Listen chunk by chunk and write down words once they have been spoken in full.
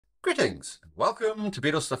Greetings, and welcome to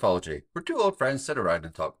Beatles Stuffology, where two old friends sit around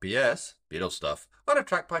and talk BS, Beatles stuff, on a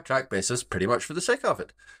track-by-track basis, pretty much for the sake of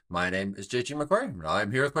it. My name is McQuarrie, and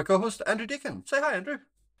I'm here with my co-host, Andrew Deacon. Say hi, Andrew.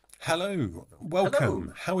 Hello, Hello.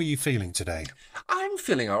 welcome. How are you feeling today? I'm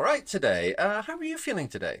feeling all right today. How are you feeling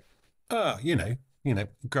today?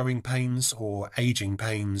 Growing pains or aging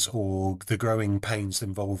pains or the growing pains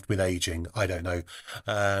involved with aging. I don't know.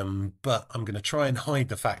 But I'm going to try and hide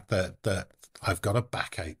the fact that I've got a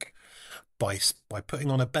backache by putting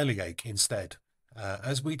on a bellyache instead.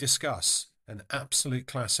 As we discuss an absolute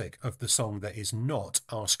classic of the song that is not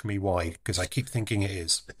Ask Me Why, because I keep thinking it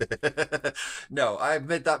is. No, I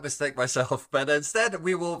made that mistake myself, but instead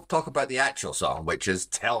we will talk about the actual song, which is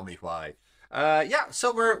Tell Me Why. Yeah,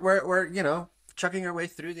 so we're chugging our way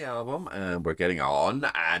through the album and we're getting on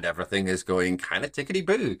and everything is going kind of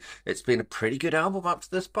tickety-boo. It's been a pretty good album up to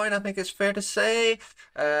this point, I think it's fair to say.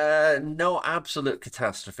 No absolute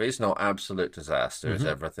catastrophes, no absolute disasters. hmm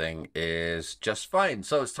Everything is just fine.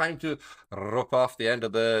 So it's time to rope off the end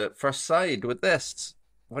of the first side with this.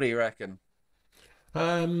 What do you reckon?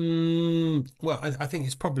 I think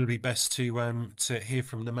it's probably best to hear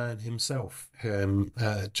from the man himself,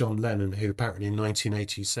 John Lennon, who apparently in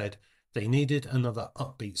 1980 said they needed another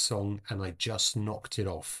upbeat song, and I just knocked it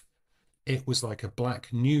off. It was like a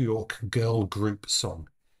black New York girl group song,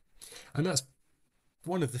 and that's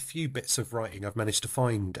one of the few bits of writing I've managed to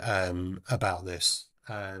find about this.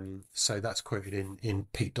 So that's quoted in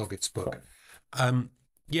Pete Doggett's book. Um,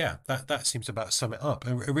 yeah, that seems to about sum it up.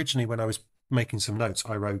 Originally, when I was making some notes,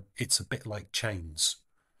 I wrote it's a bit like Chains,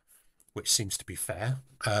 which seems to be fair.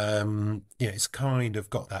 It's kind of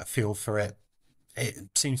got that feel for it. It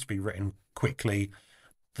seems to be written quickly.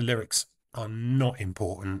 The lyrics are not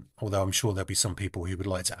important, although I'm sure there'll be some people who would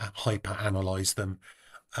like to hyper analyze them.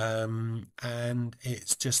 And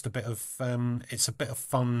it's just it's a bit of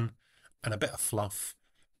fun and a bit of fluff,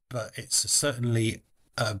 but it's certainly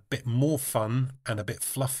a bit more fun and a bit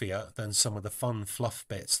fluffier than some of the fun fluff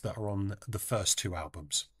bits that are on the first two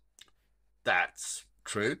albums. That's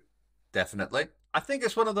true, definitely. I think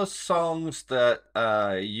it's one of those songs that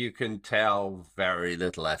you can tell very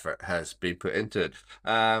little effort has been put into it,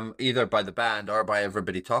 either by the band or by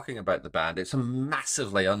everybody talking about the band. It's a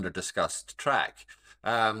massively under-discussed track,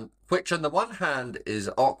 which on the one hand is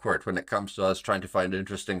awkward when it comes to us trying to find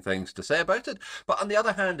interesting things to say about it, but on the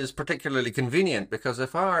other hand is particularly convenient because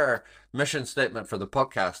if our mission statement for the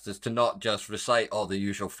podcast is to not just recite all the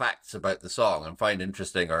usual facts about the song and find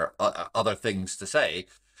interesting or other things to say,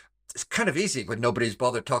 it's kind of easy when nobody's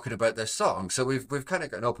bothered talking about this song. So we've kind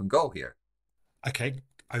of got an open goal here. Okay,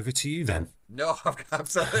 over to you then. No, I've got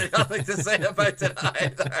absolutely nothing to say about it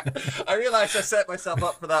either. I realised I set myself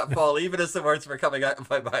up for that fall, even as the words were coming out of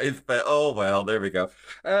my mouth. But oh well, there we go.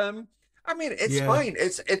 I mean, it's Yeah. fine.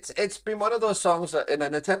 It's been one of those songs that, in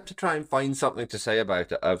an attempt to try and find something to say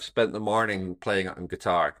about it, I've spent the morning playing it on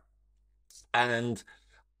guitar, and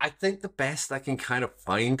I think the best I can kind of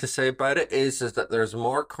find to say about it is that there's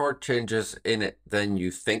more chord changes in it than you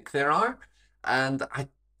think there are, and I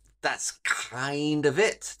that's kind of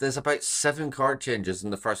it. There's about seven chord changes in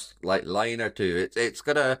the first like line or two. It's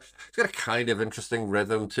got a kind of interesting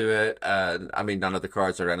rhythm to it, and I mean none of the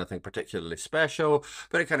chords are anything particularly special,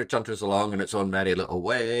 but it kind of chunters along in its own merry little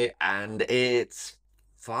way, and it's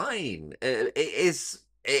fine. It is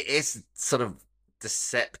sort of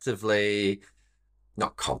deceptively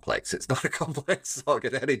not complex. It's not a complex song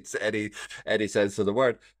in any sense of the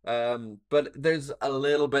word. But there's a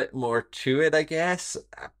little bit more to it, I guess.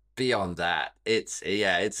 Beyond that, it's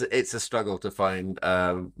a struggle to find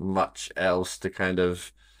much else to kind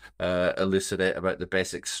of elucidate about the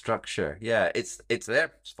basic structure. Yeah, it's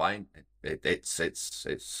there. It's fine.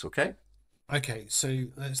 It's okay. Okay, so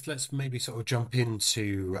let's maybe sort of jump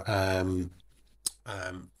into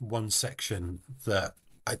one section that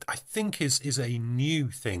I think is a new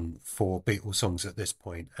thing for Beatles songs at this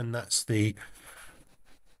point, and that's the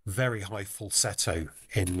very high falsetto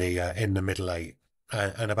in the middle eight,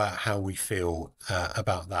 and about how we feel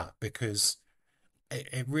about that, because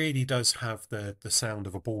it really does have the sound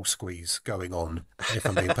of a ball squeeze going on, if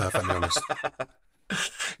I'm being perfectly honest.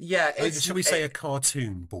 Yeah, Shall we say a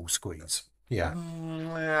cartoon ball squeeze? Yeah.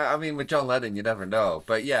 Yeah, I mean, with John Lennon, you never know.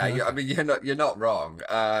 But yeah, I Okay. mean, you're not wrong.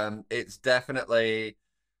 It's definitely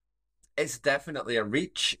a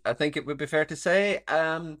reach. I think it would be fair to say.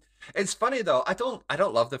 It's funny though. I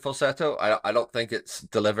don't love the falsetto. I don't think it's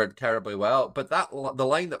delivered terribly well. But the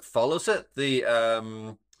line that follows it,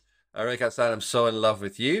 I really can't stand. I'm so in love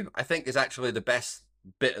with you. I think is actually the best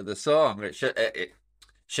bit of the song. It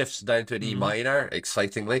shifts down to an E Mhm. minor,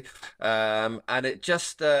 excitingly, and it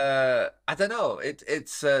just I don't know,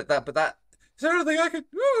 it's that, but that is there anything I could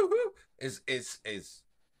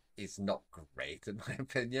is not great in my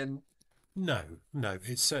opinion. No, no,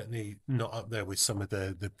 it's certainly not up there with some of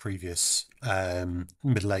the previous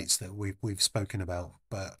middle eights that we've spoken about.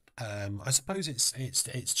 But I suppose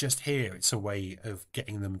it's just here. It's a way of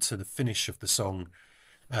getting them to the finish of the song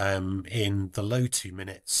in the low 2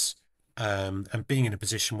 minutes, and being in a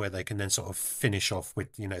position where they can then sort of finish off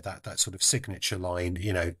with, that sort of signature line,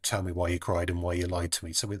 tell me why you cried and why you lied to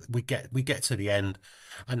me. So we get to the end,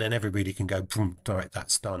 and then everybody can go, boom, all right,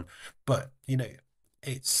 that's done. But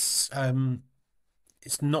it's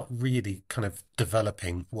it's not really kind of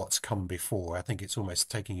developing what's come before. I think it's almost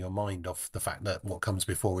taking your mind off the fact that what comes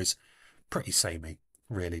before is pretty samey,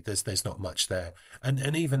 really. There's not much there.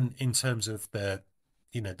 And even in terms of the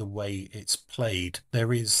way it's played,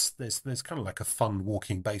 there's kind of like a fun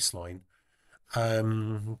walking bass line.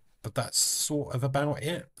 But that's sort of about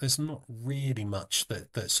it. There's not really much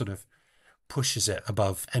that sort of pushes it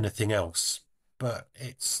above anything else. But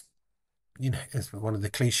it's one of the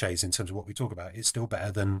cliches in terms of what we talk about. It's still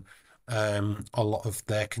better than a lot of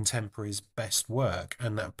their contemporaries' best work,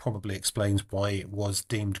 and that probably explains why it was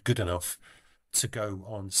deemed good enough to go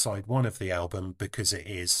on side one of the album because it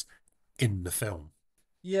is in the film.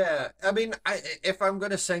 Yeah, I mean, if I'm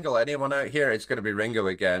going to single anyone out here, it's going to be Ringo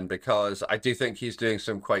again because I do think he's doing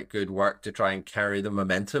some quite good work to try and carry the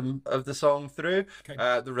momentum of the song through.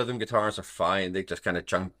 Okay. The rhythm guitars are fine; they just kind of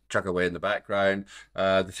chuck away in the background.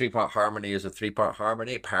 The three-part harmony is a three-part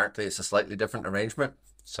harmony. Apparently, it's a slightly different arrangement.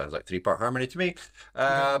 Sounds like three-part harmony to me.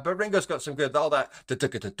 Okay. But Ringo's got some good all that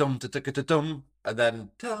da-da-da-dum da-da-da-dum, and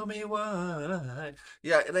then tell me why.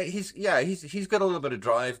 Yeah, like he's got a little bit of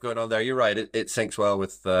drive going on there. You're right. It syncs well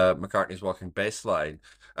with McCartney's walking bass line.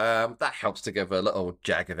 That helps to give a little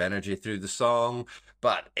jag of energy through the song,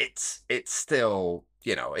 but it's still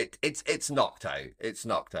it's knocked out. It's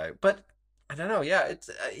knocked out. But I don't know. Yeah, it's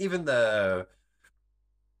even the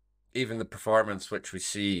performance which we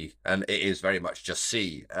see, and it is very much just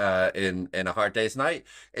see in A Hard Day's Night,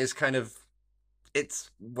 is kind of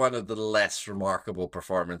it's one of the less remarkable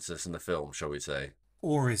performances in the film, shall we say.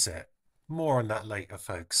 Or is it? More on that later,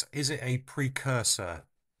 folks. Is it a precursor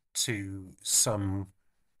to some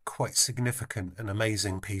quite significant and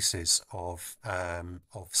amazing pieces of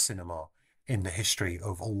cinema in the history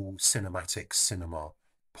of all cinematic cinema?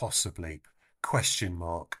 Possibly. Question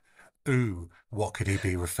mark. Ooh, what could he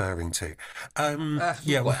be referring to?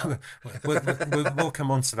 Yeah, Well, we'll come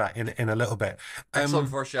on to that in a little bit. excellent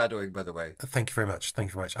Um, foreshadowing, by the way. Thank you very much. Thank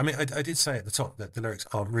you very much. I mean, I did say at the top that the lyrics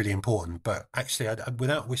aren't really important, but actually,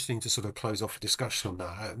 without wishing to sort of close off a discussion on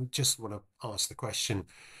that, I just want to ask the question,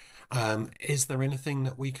 is there anything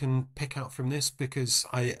that we can pick out from this? Because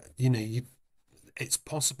it's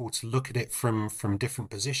possible to look at it from different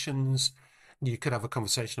positions. You could have a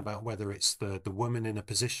conversation about whether it's the woman in a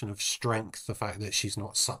position of strength, the fact that she's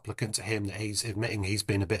not supplicant to him, that he's admitting he's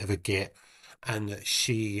been a bit of a git, and that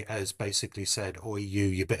she has basically said, "Oi,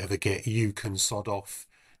 you bit of a git, you can sod off."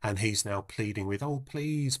 And he's now pleading with, "Oh,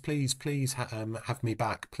 please, please, please, have me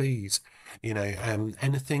back, please."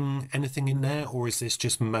 Anything in there, or is this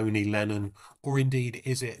just moany Lennon, or indeed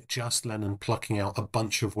is it just Lennon plucking out a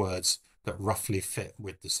bunch of words that roughly fit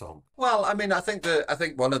with the song? Well, I mean, I think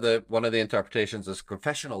one of the interpretations is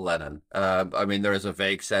confessional Lennon. I mean, there is a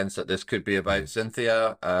vague sense that this could be about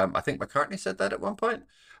Cynthia. I think McCartney said that at one point.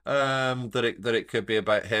 That it could be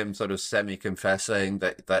about him sort of semi-confessing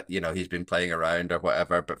that he's been playing around or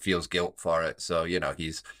whatever, but feels guilt for it. So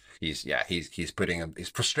he's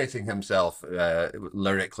prostrating himself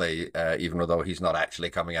lyrically, even though he's not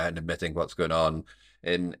actually coming out and admitting what's going on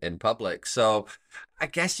in public. So I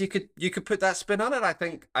guess you could put that spin on it. I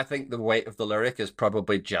think the weight of the lyric is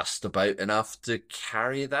probably just about enough to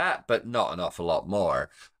carry that, but not an awful lot more.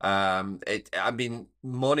 I mean,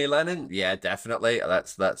 Money Lennon, yeah, definitely.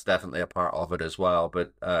 That's definitely a part of it as well.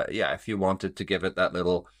 But yeah, if you wanted to give it that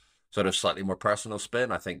little sort of slightly more personal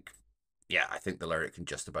spin, I think the lyric can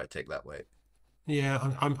just about take that weight.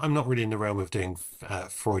 Yeah, I'm not really in the realm of doing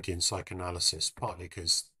Freudian psychoanalysis, partly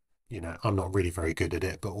because I'm not really very good at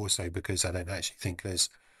it, but also because I don't actually think there's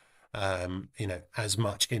as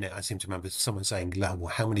much in it. I seem to remember someone saying, "Well,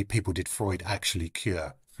 how many people did Freud actually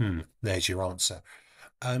cure?" There's your answer.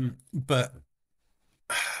 But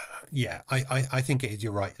yeah, I think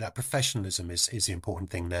you're right. That professionalism is the important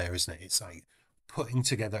thing there, isn't it? It's like putting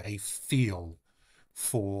together a feel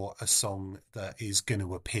for a song that is going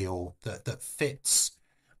to appeal, that fits,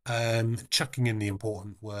 chucking in the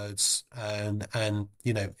important words, and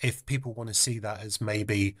if people want to see that as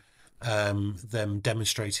maybe them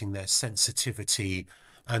demonstrating their sensitivity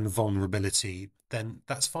and vulnerability, then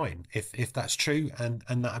that's fine. If that's true and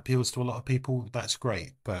that appeals to a lot of people, that's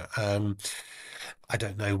great. But I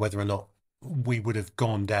don't know whether or not we would have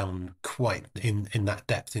gone down quite in that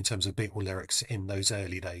depth in terms of Beatle lyrics in those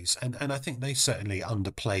early days. And I think they certainly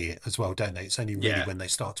underplay it as well, don't they? It's only really Yeah. when they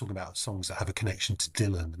start talking about songs that have a connection to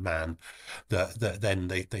Dylan, man, that then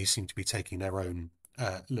they seem to be taking their own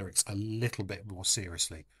lyrics a little bit more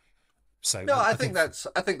seriously. So No, I think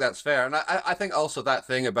for, I think that's fair, and I think also that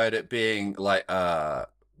thing about it being like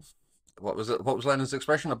what was it? What was Lennon's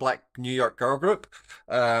expression? A black New York girl group.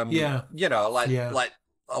 yeah, You know, yeah, like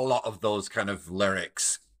a lot of those kind of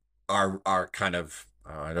lyrics are kind of.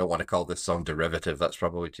 I don't want to call this song derivative. That's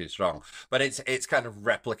probably too strong, but it's kind of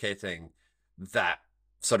replicating that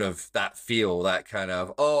sort of that feel, that kind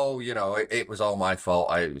of oh, you know, it was all my fault.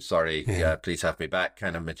 I sorry, yeah, yeah, please have me back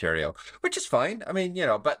kind of material, which is fine. I mean, you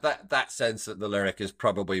know, but that sense that the lyric is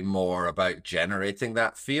probably more about generating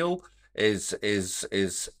that feel is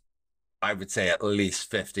I would say at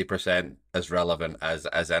least 50% as relevant as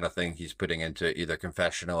anything he's putting into either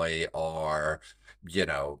confessionally or, you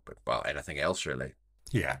know, well, anything else really.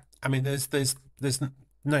 yeah. I mean, there's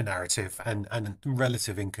no narrative and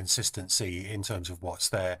relative inconsistency in terms of what's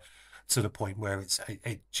there, to the point where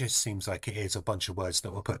it just seems like it is a bunch of words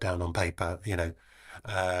that were put down on paper, you know.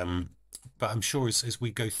 Um, but I'm sure as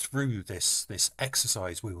we go through this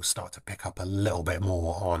exercise, we will start to pick up a little bit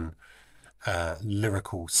more on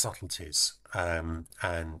lyrical subtleties. And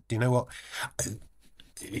you know what?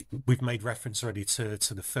 We've made reference already to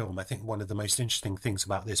the film. I think one of the most interesting things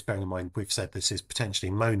about this, bearing in mind we've said this is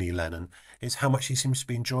potentially Moni Lennon, is how much he seems to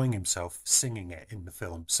be enjoying himself singing it in the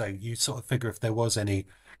film. So you sort of figure if there was any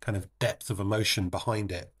kind of depth of emotion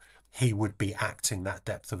behind it, he would be acting that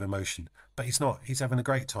depth of emotion. But he's not. He's having a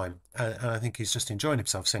great time, and I think he's just enjoying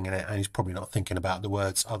himself singing it, and he's probably not thinking about the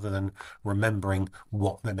words other than remembering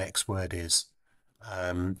what the next word is.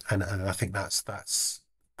 And I think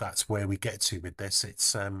that's where we get to with this.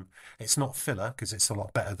 It's not filler because it's a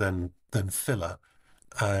lot better than filler,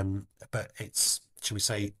 but it's, shall we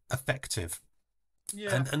say, effective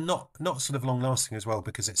Yeah. and not sort of long lasting as well,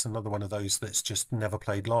 because it's another one of those that's just never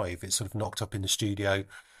played live. It's sort of knocked up in the studio.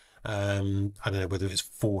 I don't know whether it's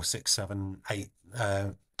four, six, seven, eight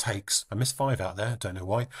takes. I missed five out there. Don't know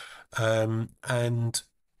why. And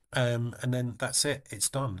then that's it. It's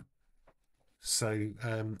done. So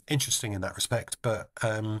interesting in that respect, but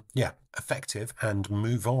yeah, effective and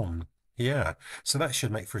move on. Yeah, so that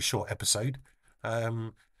should make for a short episode.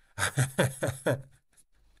 Um,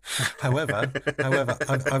 however,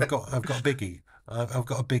 I've got a biggie. I've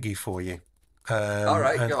got a biggie for you, All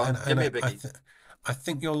right, and go on. and Give and me I, a I biggie. think I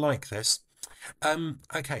think you'll like this.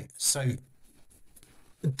 Okay, so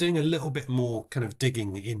doing a little bit more kind of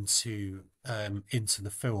digging into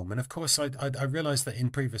the film, and of course I realized that in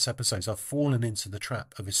previous episodes I've fallen into the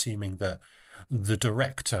trap of assuming that the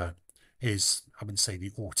director is, I wouldn't say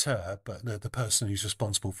the auteur, but the person who's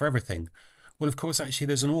responsible for everything. Well, of course, actually,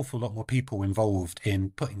 there's an awful lot more people involved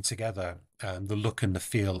in putting together the look and the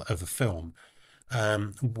feel of a film.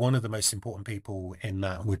 One of the most important people in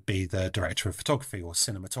that would be the director of photography or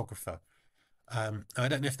cinematographer. I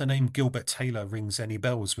don't know if the name Gilbert Taylor rings any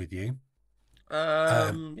bells with you.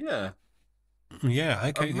 Um, Yeah, yeah, I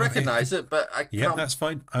okay. recognize it, but I Yeah, can't. that's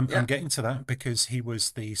fine. I'm Yeah. getting to that because he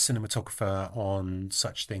was the cinematographer on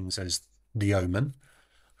such things as The Omen.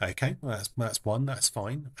 Okay, well, that's one. That's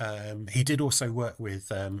fine. He did also work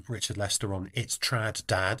with Richard Lester on It's Trad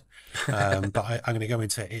Dad, but I'm going to go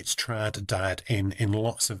into It's Trad Dad in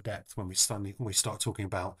lots of depth when we start talking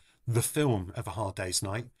about the film of A Hard Day's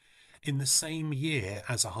Night. In the same year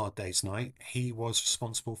as A Hard Day's Night, he was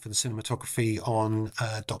responsible for the cinematography on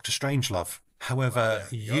Doctor Strangelove. Well, However,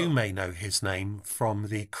 there you you go. may know his name from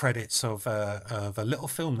the credits of a little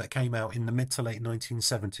film that came out in the mid to late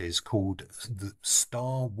 1970s called The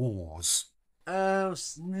Star Wars. It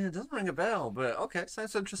doesn't ring a bell, but okay,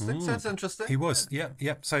 sounds interesting. Mm. Sounds interesting. He Yeah. was, yep,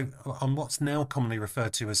 yep. So on what's now commonly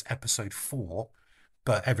referred to as Episode 4,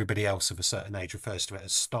 but everybody else of a certain age refers to it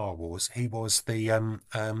as Star Wars. He was the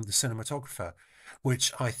cinematographer,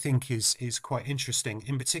 which I think is quite interesting.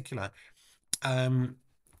 In particular, um,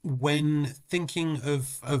 when thinking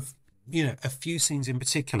of a few scenes in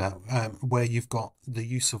particular where you've got the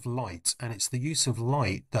use of light, and it's the use of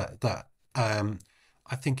light that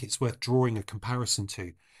I think it's worth drawing a comparison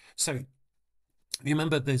to. So you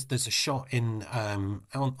remember there's a shot in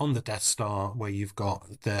on the Death Star where you've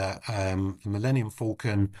got the Millennium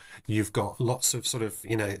Falcon, you've got lots of sort of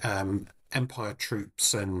Empire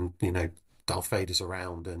troops and Darth Vader's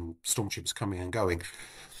around and stormtroopers coming and going.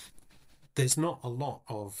 there's not a lot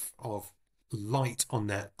of light on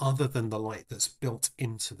there other than the light that's built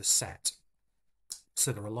into the set.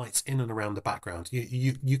 So there are lights in and around the background.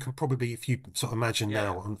 You can probably, if you sort of imagine Yeah,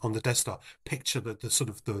 now on the desktop, picture the sort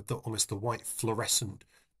of the almost the white fluorescent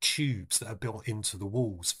tubes that are built into the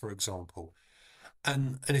walls, for example.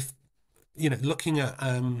 And if looking at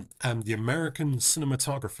the American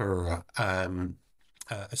Cinematographer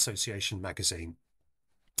Association magazine,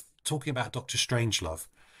 talking about Doctor Strangelove,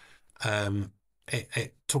 um,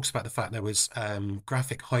 it talks about the fact there was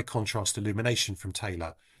graphic high contrast illumination from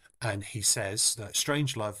Taylor. And he says that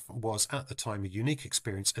Strangelove was at the time a unique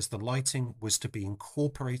experience as the lighting was to be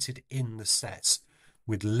incorporated in the sets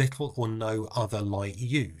with little or no other light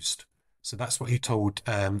used. So that's what he told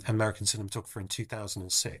American Cinematographer in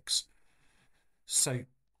 2006. So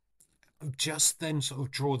just then sort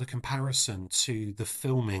of draw the comparison to the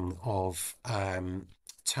filming of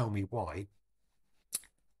Tell Me Why.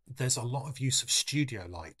 There's a lot of use of studio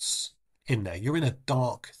lights in there. You're in a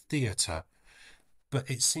dark theatre, but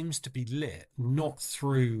it seems to be lit not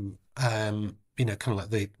through kind of like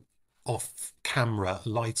the off-camera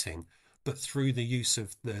lighting, but through the use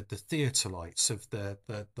of the theatre lights of the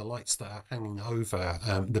lights that are hanging over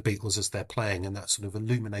the Beatles as they're playing, and that sort of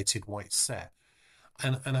illuminated white set.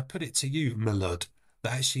 And I put it to you, Milord,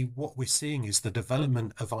 that actually what we're seeing is the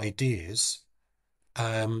development of ideas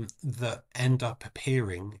that end up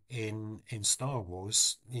appearing in Star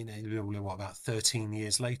Wars, what, about 13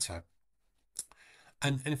 years later.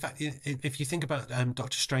 And in fact, if you think about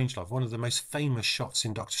Doctor Strangelove, one of the most famous shots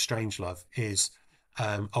in Doctor Strangelove is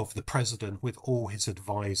of the president with all his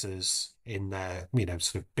advisors in their,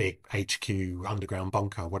 sort of big HQ, underground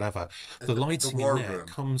bunker, whatever. The the lighting in war there room.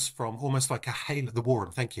 comes from almost like a halo, the war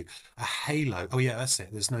room, thank you. A halo. Oh, yeah, that's it.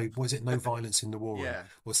 There's no, was it no violence in the war room Yeah,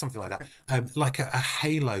 or something like that? Like a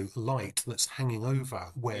halo light that's hanging over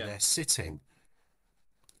where yeah. they're sitting.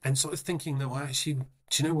 And sort of thinking that, well, actually,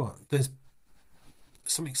 do you know what? There's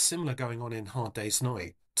something similar going on in Hard Day's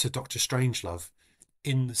Night to Doctor Strangelove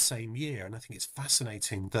in the same year, and I think it's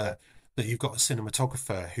fascinating that you've got a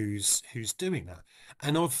cinematographer who's doing that.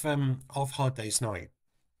 And of Hard Day's Night,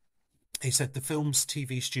 he said the film's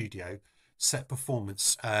TV studio set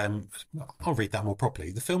performance. I'll read that more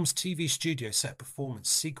properly. The film's TV studio set performance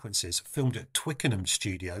sequences filmed at Twickenham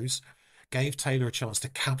Studios gave Taylor a chance to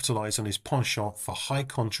capitalize on his penchant for high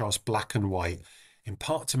contrast black and white, in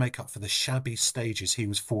part to make up for the shabby stages he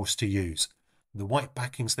was forced to use. The white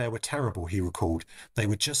backings there were terrible, he recalled. They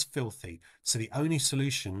were just filthy, so the only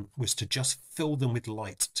solution was to just fill them with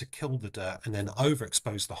light to kill the dirt and then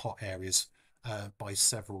overexpose the hot areas by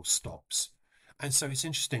several stops. And so it's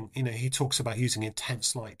interesting, he talks about using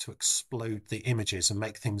intense light to explode the images and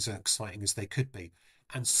make things as exciting as they could be.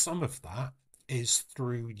 And some of that is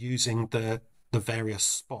through using the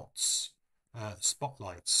various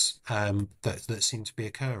spotlights that seem to be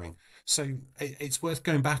occurring. So it's worth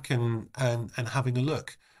going back and having a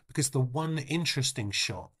look, because the one interesting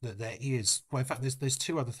shot that there is, well, in fact, there's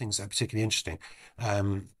two other things that are particularly interesting,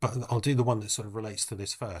 but I'll do the one that sort of relates to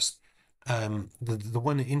this first. The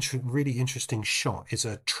one really interesting shot is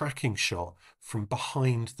a tracking shot from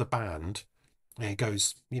behind the band. And it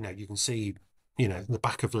goes, you can see, the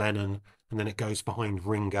back of Lennon, and then it goes behind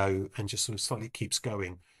Ringo and just sort of slightly keeps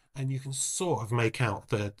going. And you can sort of make out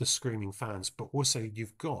the screaming fans, but also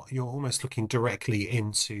you're almost looking directly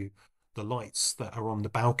into the lights that are on the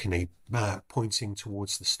balcony, pointing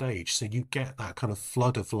towards the stage. So you get that kind of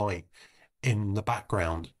flood of light in the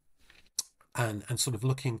background, and sort of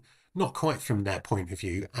looking not quite from their point of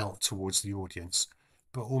view out towards the audience,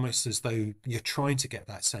 but almost as though you're trying to get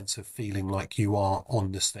that sense of feeling like you are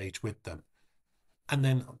on the stage with them. And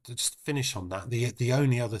then to just finish on that, the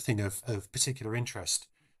only other thing of particular interest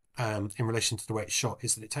in relation to the way it's shot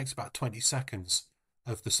is that it takes about 20 seconds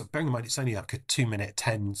of the song. Bearing in mind it's only like a 2 minute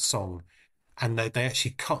 10 song, and they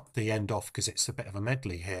actually cut the end off because it's a bit of a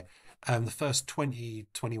medley here. The first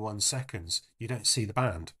 20-21 seconds, you don't see the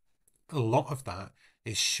band. A lot of that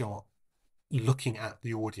is shot looking at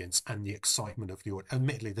the audience and the excitement of the audience.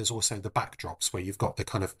 Admittedly, there's also the backdrops where you've got the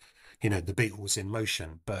kind of, the Beatles in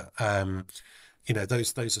motion, but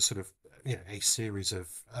those are sort of, a series of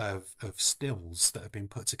stills that have been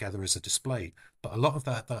put together as a display. But a lot of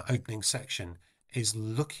that opening section is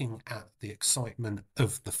looking at the excitement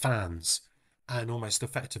of the fans and almost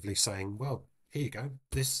effectively saying, well, here you go.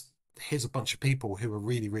 Here's a bunch of people who are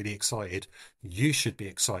really, really excited. You should be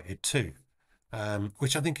excited too.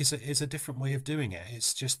 Which I think is a different way of doing it.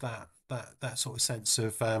 It's just that sort of sense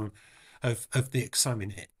of the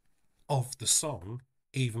excitement of the song,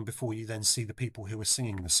 even before you then see the people who are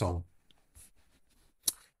singing the song.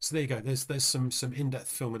 So there you go. There's some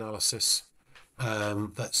in-depth film analysis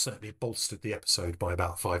that certainly bolstered the episode by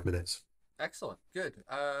about 5 minutes. Excellent, good.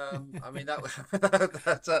 I mean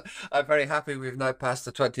that's I'm very happy we've now passed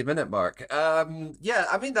the 20-minute mark. Yeah,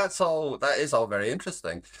 I mean that is all very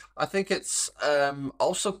interesting. I think it's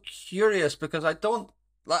also curious because I don't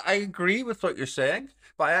like I agree with what you're saying,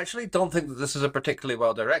 but I actually don't think that this is a particularly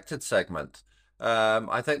well directed segment.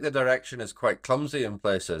 I think the direction is quite clumsy in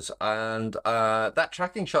places, and that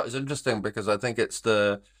tracking shot is interesting because I think it's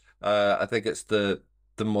the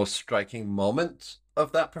most striking moment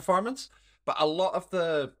of that performance. But a lot of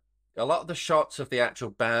the shots of the actual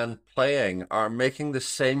band playing are making the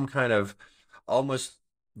same kind of almost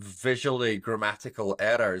visually grammatical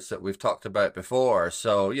errors that we've talked about before.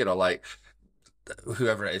 So, you know, like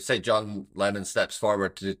whoever it is, say John Lennon steps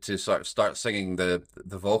forward to sort of start singing the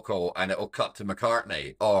vocal and it'll cut to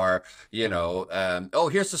McCartney or oh,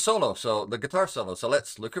 here's the solo, so the guitar solo, so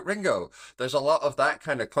let's look at Ringo. There's a lot of that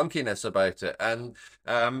kind of clunkiness about it, and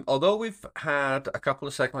although we've had a couple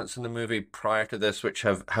of segments in the movie prior to this which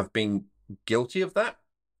have been guilty of that,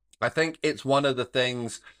 I think it's one of the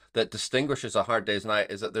things that distinguishes A Hard Day's Night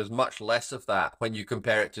is that there's much less of that when you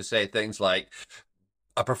compare it to, say, things like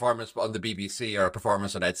a performance on the BBC or a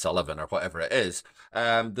performance on Ed Sullivan or whatever it is.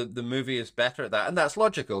 The movie is better at that, and that's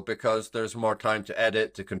logical because there's more time to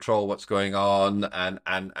edit, to control what's going on,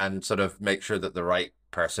 and sort of make sure that the right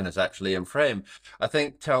person is actually in frame. I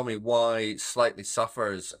think Tell Me Why slightly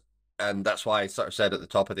suffers, and that's why I sort of said at the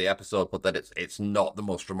top of the episode, but that it's not the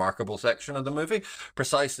most remarkable section of the movie,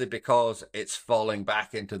 precisely because it's falling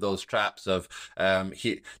back into those traps of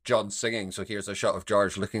John singing. So here's a shot of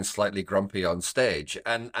George looking slightly grumpy on stage,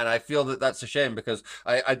 and I feel that that's a shame because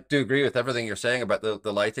I do agree with everything you're saying about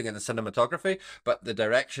the lighting and the cinematography, but the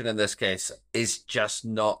direction in this case is just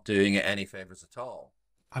not doing it any favors at all.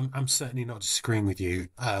 I'm certainly not disagreeing with you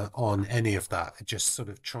on any of that. Just sort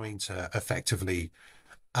of trying to effectively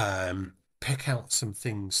pick out some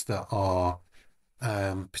things that are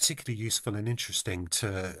particularly useful and interesting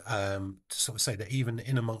to sort of say that even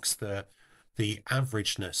in amongst the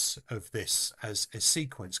averageness of this as a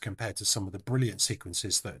sequence compared to some of the brilliant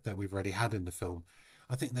sequences that we've already had in the film,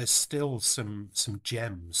 I think there's still some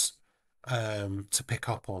gems to pick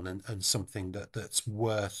up on and something that's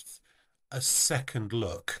worth a second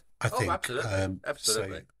look, I Oh, think. absolutely, So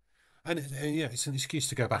absolutely. and yeah, it's an excuse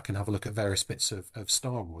to go back and have a look at various bits of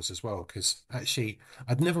Star Wars as well, because actually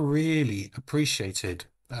I'd never really appreciated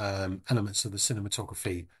elements of the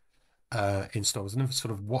cinematography in Star Wars. I never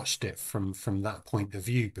sort of watched it from that point of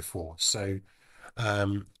view before. So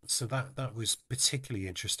that was particularly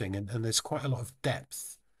interesting, and there's quite a lot of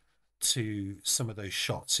depth to some of those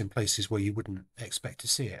shots in places where you wouldn't expect to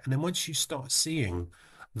see it. And then once you start seeing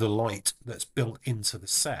the light that's built into the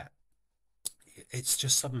set, it's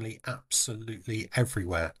just suddenly absolutely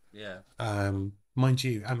everywhere. Yeah. Mind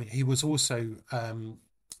you, I mean, he was also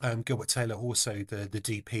Gilbert Taylor, also the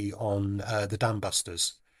DP on the Dam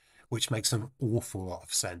Busters, which makes an awful lot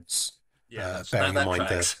of sense. Yeah, Bearing in that mind that,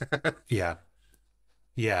 tracks. yeah,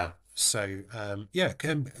 yeah. So yeah,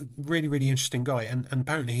 really, really interesting guy, and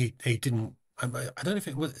apparently he didn't. I don't know if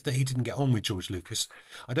it was that he didn't get on with George Lucas.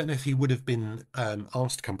 I don't know if he would have been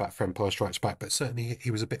asked to come back for Empire Strikes Back, but certainly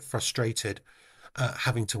he was a bit frustrated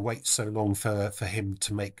having to wait so long for him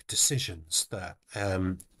to make decisions that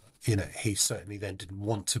he certainly then didn't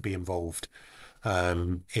want to be involved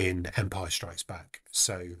in Empire Strikes Back.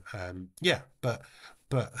 So yeah, but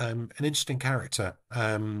an interesting character.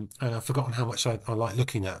 And I've forgotten how much I like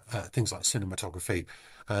looking at things like cinematography.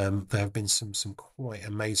 There have been some quite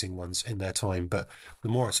amazing ones in their time, but the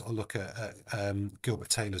more I sort of look at Gilbert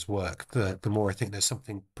Taylor's work, the more I think there's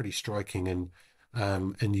something pretty striking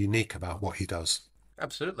and unique about what he does.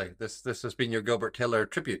 Absolutely. This has been your Gilbert Taylor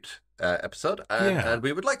tribute episode, Yeah, and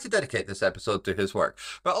we would like to dedicate this episode to his work.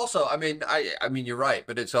 But also, I mean, you're right,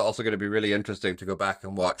 but it's also going to be really interesting to go back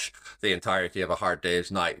and watch the entirety of A Hard Day's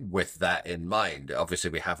Night with that in mind. Obviously,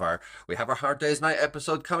 we have our Hard Day's Night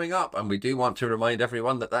episode coming up, and we do want to remind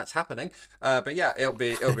everyone that that's happening. But yeah, it'll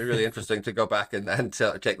be really interesting to go back and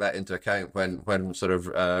take that into account when sort of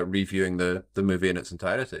reviewing the movie in its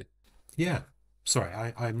entirety. yeah. Sorry,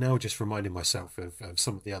 I'm now just reminding myself of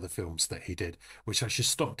some of the other films that he did, which I should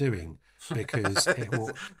stop doing because it will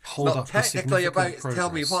It's hold not up his technically about significant Tell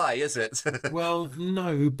Me progress. Why, is it? Well,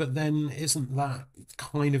 no, but then isn't that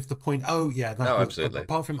kind of the point? Oh, yeah, that No, was absolutely.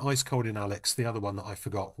 apart from Ice Cold in Alex, the other one that I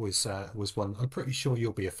forgot was one I'm pretty sure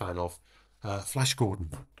you'll be a fan of, Flash Gordon.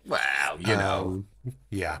 Well, you know. Um,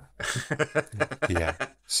 yeah, yeah.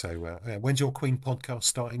 So, when's your Queen podcast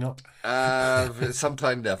starting up?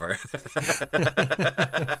 Sometime never.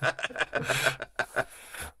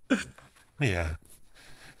 Yeah.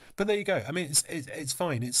 But there you go. I mean, it's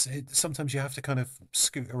fine. Sometimes you have to kind of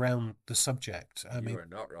scoot around the subject. I You mean, are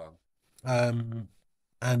not wrong. um,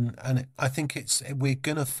 and I think we're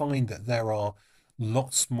gonna find that there are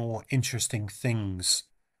lots more interesting things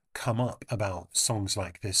come up about songs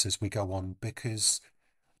like this as we go on because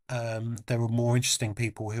there are more interesting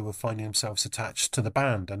people who are finding themselves attached to the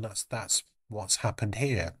band, and that's what's happened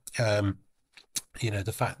here.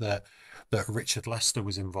 The fact that Richard Lester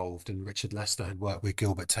was involved and Richard Lester had worked with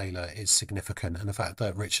Gilbert Taylor is significant, and the fact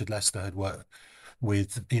that Richard Lester had worked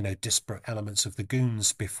with disparate elements of the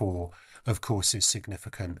Goons before, of course, is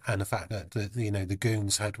significant, and the fact that the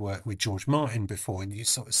Goons had worked with George Martin before, and you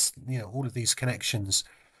sort of all of these connections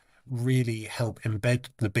really help embed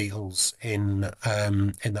the Beatles in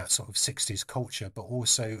that sort of 60s culture, but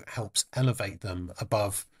also helps elevate them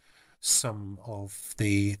above some of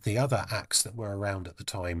the other acts that were around at the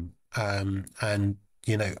time. And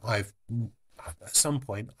I've at some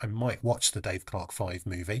point I might watch the Dave Clark 5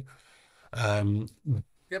 movie. Um,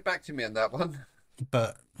 Get back to me on that one.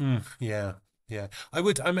 but yeah, yeah, I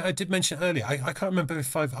would. I mean, I did mention earlier. I can't remember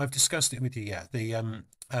if I've discussed it with you yet.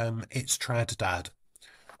 It's Trad Dad.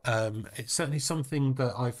 It's certainly something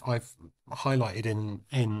that I've highlighted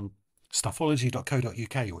in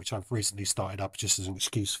stuffology.co.uk, which I've recently started up just as an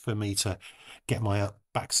excuse for me to get my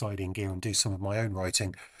backside in gear and do some of my own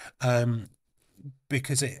writing. Um,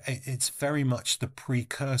 because it's very much the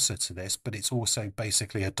precursor to this, but it's also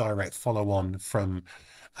basically a direct follow-on from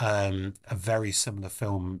a very similar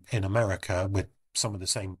film in America with some of the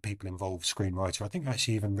same people involved, screenwriter. I think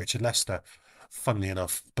actually even Richard Lester, funnily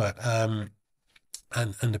enough, but and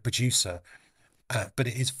the producer. But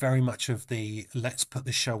it is very much of the let's put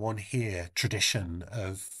the show on here tradition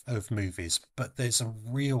of movies. But there's a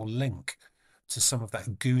real link to some of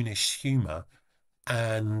that goonish humor,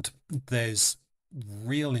 and there's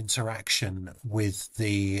real interaction with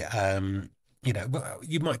well,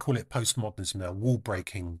 you might call it postmodernism now, wall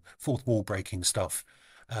breaking, fourth wall breaking stuff.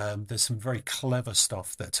 There's some very clever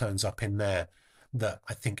stuff that turns up in there that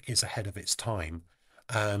I think is ahead of its time.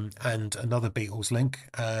 And another Beatles link,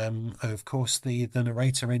 of course, the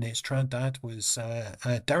narrator in It's Trad Dad was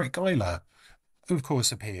Derek Guyler, who of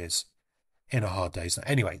course appears in A Hard Day's Night.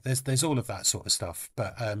 Anyway, there's all of that sort of stuff,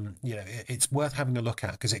 but it's worth having a look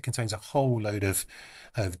at because it contains a whole load of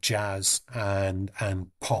jazz and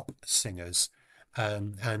pop singers,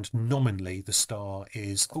 and nominally the star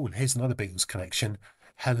is here's another Beatles connection,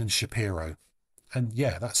 Helen Shapiro, and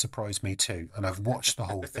yeah, that surprised me too. And I've watched the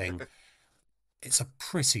whole thing. It's a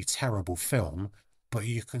pretty terrible film, but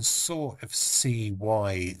you can sort of see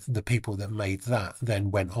why the people that made that then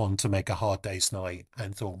went on to make A Hard Day's Night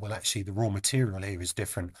and thought, well, actually, the raw material here is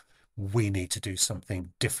different. We need to do something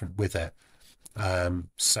different with it.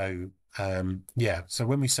 Yeah. So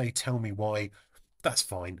when we say tell me why, that's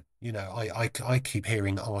fine. I keep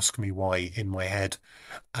hearing ask me why in my head.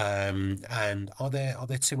 And are there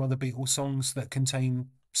two other Beatles songs that contain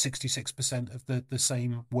 66% of the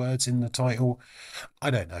same words in the title?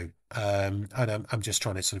 I don't know. I'm just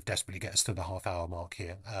trying to sort of desperately get us to the half-hour mark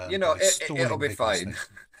here. But it's It'll stalling be fine.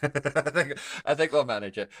 vigorously. I think we'll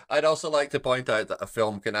manage it. I'd also like to point out that a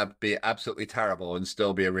film can be absolutely terrible and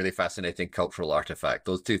still be a really fascinating cultural artifact.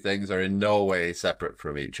 Those two things are in no way separate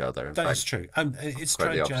from each other. In That is fact, true. It's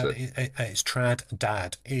quite the Trad Dad. opposite. It's Trad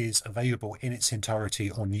Dad is available in its entirety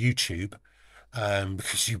on YouTube.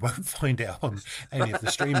 Because you won't find it on any of the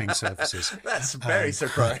streaming services. That's very Um,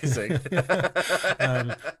 surprising.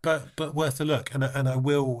 but worth a look, and I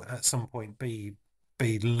will at some point be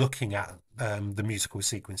looking at the musical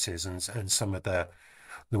sequences and some of the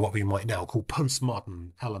what we might now call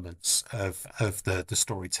postmodern elements of the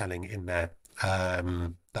storytelling in there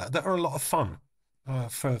that are a lot of fun.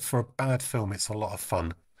 For a bad film, it's a lot of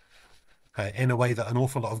fun in a way that an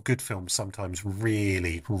awful lot of good films sometimes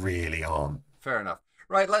really, really aren't. Fair enough.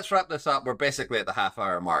 Right, let's wrap this up. We're basically at the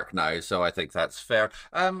half-hour mark now, so I think that's fair.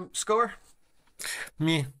 Score?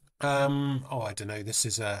 Me. I don't know. This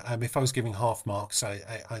is if I was giving half marks, I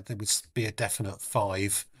there would be a definite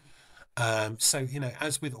five. So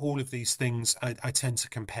as with all of these things, I tend to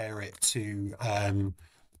compare it to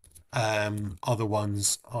other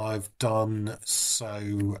ones I've done.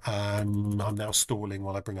 So I'm now stalling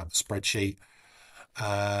while I bring up the spreadsheet.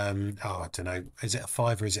 I don't know. Is it a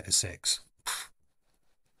five or is it a six?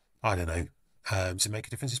 I don't know. Does it make a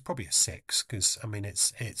difference? It's probably a six because I mean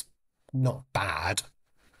it's not bad.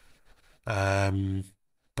 Um,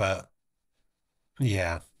 but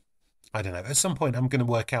yeah, I don't know. At some point, I'm going to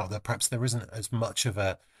work out that perhaps there isn't as much of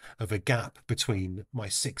a gap between my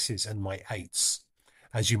sixes and my eights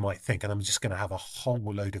as you might think, and I'm just going to have a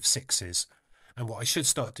whole load of sixes, And what I should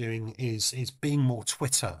start doing is being more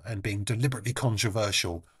Twitter and being deliberately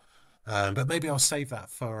controversial. But maybe I'll save that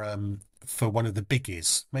for one of the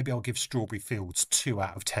biggies. Maybe I'll give Strawberry Fields 2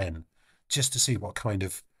 out of 10, just to see what kind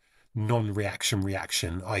of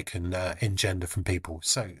non-reaction I can engender from people.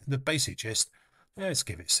 So the basic gist, yeah, let's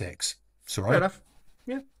give it 6. It's all Fair right. enough.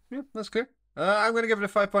 Yeah, yeah, that's good. I'm going to give it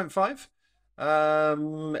a 5.5.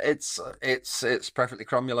 It's perfectly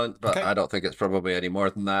cromulent, but Okay. I don't think it's probably any more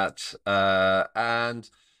than that. And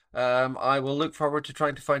I will look forward to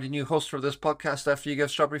trying to find a new host for this podcast after you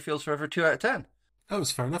give Strawberry Fields Forever 2 out of 10. That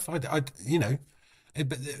was fair enough. you know,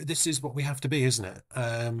 but this is what we have to be, isn't it?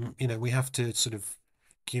 We have to sort of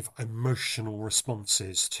give emotional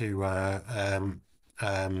responses to,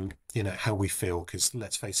 how we feel. Because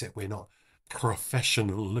let's face it, we're not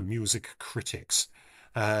professional music critics.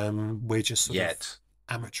 We're just sort of Yet.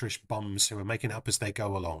 amateurish bums who are making it up as they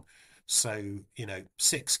go along. So,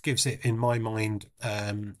 6 gives it, in my mind,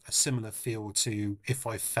 a similar feel to If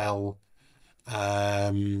I Fell,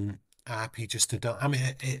 Happy Just to Dance. I mean,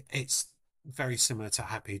 it's very similar to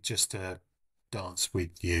Happy Just to Dance with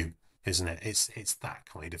You, isn't it? It's that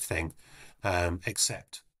kind of thing,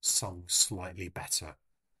 except sung slightly better.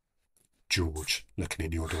 George, looking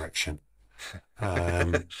in your direction.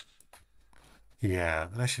 Um, yeah,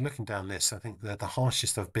 and actually looking down this, I think the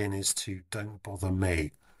harshest I've been is to Don't Bother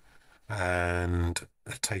Me and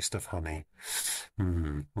A Taste of Honey.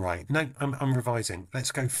 Right. No, I'm revising.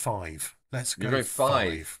 Let's go 5. Let's You're go going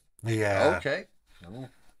 5. 5. Yeah. Okay. Oh,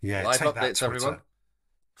 Yeah. live Take that, updates, everyone.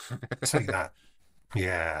 Twitter. Take that.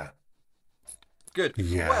 Yeah. Good.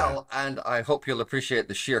 Yeah. Well, and I hope you'll appreciate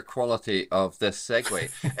the sheer quality of this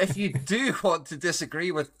segue. If you do want to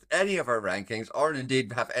disagree with any of our rankings, or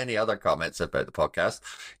indeed have any other comments about the podcast,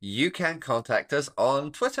 you can contact us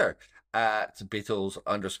on Twitter at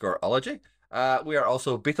Beatles_ology. We are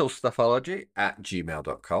also Beatles Stuffology at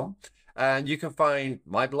gmail.com. And you can find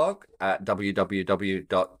my blog at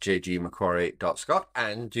www.jgmcquarrie.scot.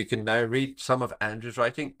 And you can now read some of Andrew's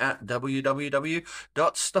writing at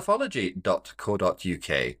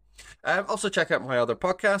www.stuffology.co.uk. Also, check out my other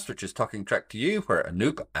podcast, which is Talking Trek to You, where a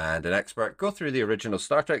noob and an expert go through the original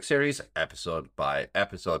Star Trek series episode by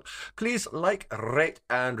episode. Please like, rate,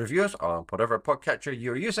 and review us on whatever podcatcher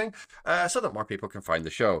you're using so that more people can find the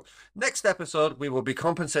show. Next episode, we will be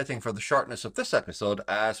compensating for the shortness of this episode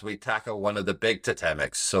as we tackle one of the big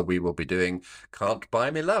totemics. So we will be doing Can't Buy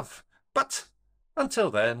Me Love. But until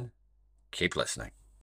then, keep listening.